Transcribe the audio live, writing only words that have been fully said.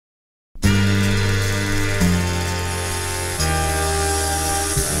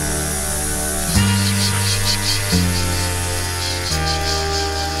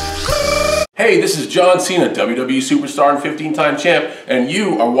Hey, this is John Cena, WWE Superstar and 15-time champ, and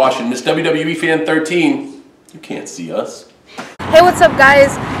you are watching this WWE Fan 13. You can't see us. Hey, what's up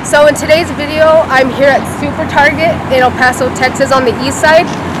guys? So in today's video, I'm here at Super Target in El Paso, Texas on the east side,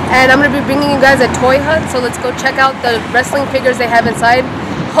 and I'm going to be bringing you guys a toy hunt, so let's go check out the wrestling figures they have inside.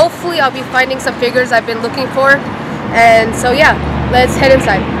 Hopefully I'll be finding some figures I've been looking for, and so yeah, let's head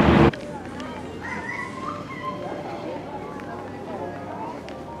inside.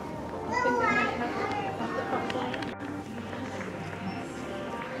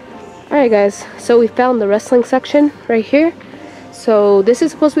 Alright guys, so we found the wrestling section right here. So this is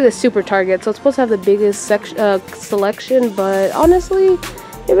supposed to be the Super Target, so it's supposed to have the biggest selection, but honestly,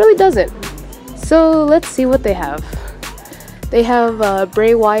 it really doesn't. So let's see what they have. They have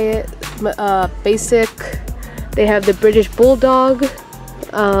Bray Wyatt, basic. They have the British Bulldog,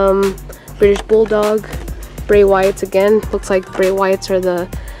 Bray Wyatts again. Looks like Bray Wyatts are the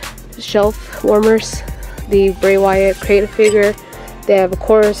shelf warmers. The Bray Wyatt creative figure. They have, of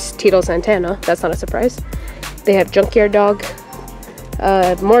course, Tito Santana. That's not a surprise. They have Junkyard Dog.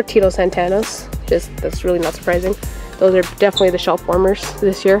 More Tito Santanas. That's really not surprising. Those are definitely the shelf warmers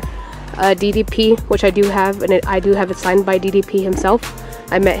this year. DDP, which I do have, and I do have it signed by DDP himself.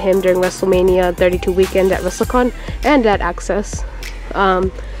 I met him during WrestleMania 32 weekend at WrestleCon and at Access.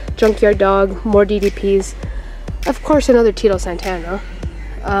 Junkyard Dog, more DDPs. Of course, another Tito Santana.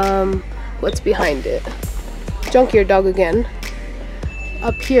 What's behind it? Junkyard Dog again.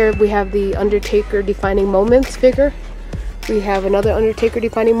 Up here we have the Undertaker Defining Moments figure. We have another Undertaker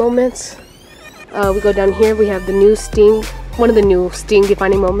Defining Moments. We go down here, we have the new Sting, one of the new Sting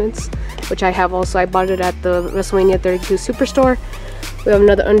Defining Moments, which I have also. I bought it at the WrestleMania 32 Superstore. We have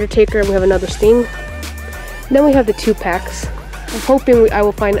another Undertaker, we have another Sting. And then we have the 2-packs. I'm hoping I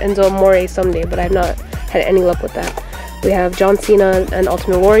will find Enzo Amore someday, but I've not had any luck with that. We have John Cena and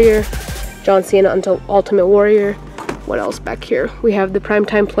Ultimate Warrior, John Cena until Ultimate Warrior. What else back here? We have the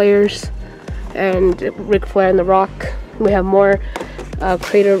Primetime Players and Ric Flair and The Rock. We have more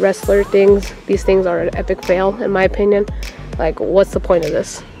creator wrestler things. These things are an epic fail in my opinion. Like, what's the point of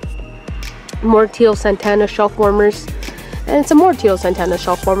this? More Tito Santana shelf warmers and some more Tito Santana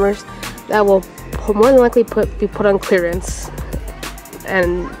shelf warmers that will more than likely be put on clearance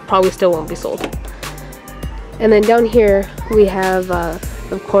and probably still won't be sold. And then down here we have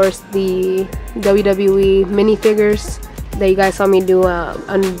of course the WWE minifigures that you guys saw me do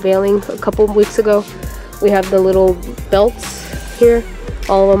unveiling a couple of weeks ago. We have the little belts here.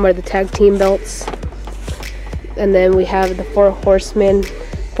 All of them are the tag team belts. And then we have the 4 Horsemen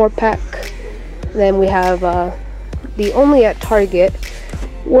 4-pack. Then we have the only at Target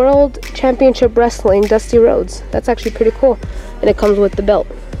World Championship Wrestling Dusty Rhodes. That's actually pretty cool. And it comes with the belt.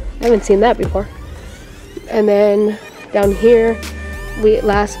 I haven't seen that before. And then down here,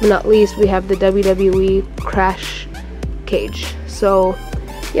 last but not least, we have the WWE Crash Cage. So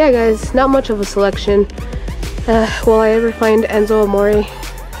yeah guys, not much of a selection. Will I ever find Enzo Amore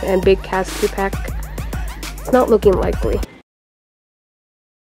and Big Cass 2-pack? It's not looking likely.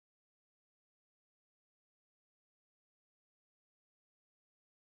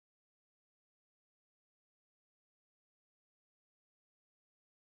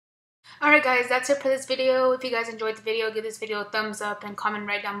 Alright guys, that's it for this video. If you guys enjoyed the video, give this video a thumbs up and comment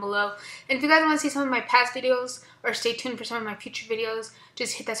right down below. And if you guys want to see some of my past videos or stay tuned for some of my future videos,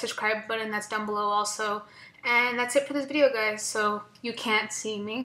 just hit that subscribe button that's down below also. And that's it for this video guys, so you can't see me.